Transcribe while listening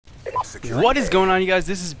What is going on, you guys?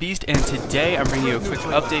 This is Beast, and today I'm bringing you a quick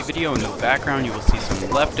update video. In the background you will see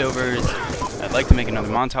some leftovers. I'd like to make another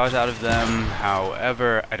montage out of them,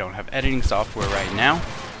 however I don't have editing software right now,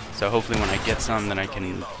 so hopefully when I get some then I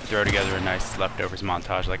can throw together a nice leftovers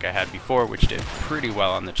montage like I had before, which did pretty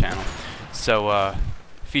well on the channel. So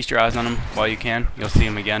feast your eyes on them while you can. You'll see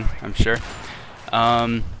them again, I'm sure.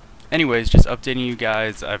 Anyways, just updating you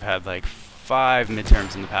guys. I've had like 5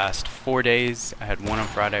 midterms in the past 4 days. I had 1 on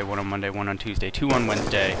Friday, 1 on Monday, 1 on Tuesday, 2 on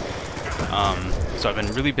Wednesday. So I've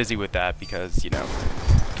been really busy with that because, you know,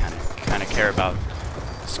 kind of care about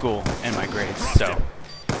school and my grades. So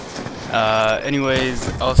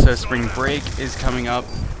anyways, also spring break is coming up.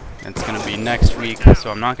 It's gonna be next week,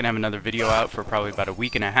 so I'm not gonna have another video out for probably about a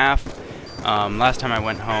week and a half. Last time I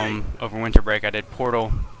went home over winter break I did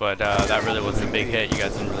Portal, but that really wasn't a big hit. You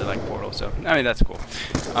guys didn't really like Portal, so I mean that's cool.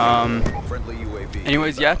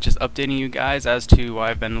 Anyways, yeah, just updating you guys as to why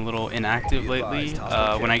I've been a little inactive lately.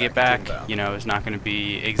 When I get back, you know, it's not going to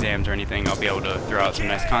be exams or anything. I'll be able to throw out some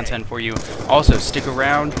nice content for you. Also, stick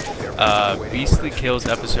around. Beastly Kills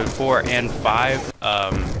episode 4 and 5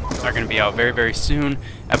 are going to be out very, very soon.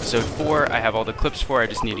 Episode 4, I have all the clips for. I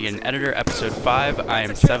just need to get an editor. Episode 5, I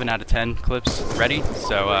am 7 out of 10 clips ready,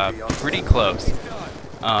 so pretty close.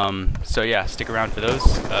 So yeah, stick around for those.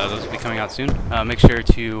 Those will be coming out soon. Make sure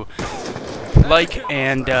to like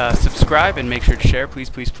and subscribe, and make sure to share, please,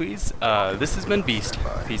 please, please. This has been Beast.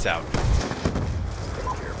 Peace out.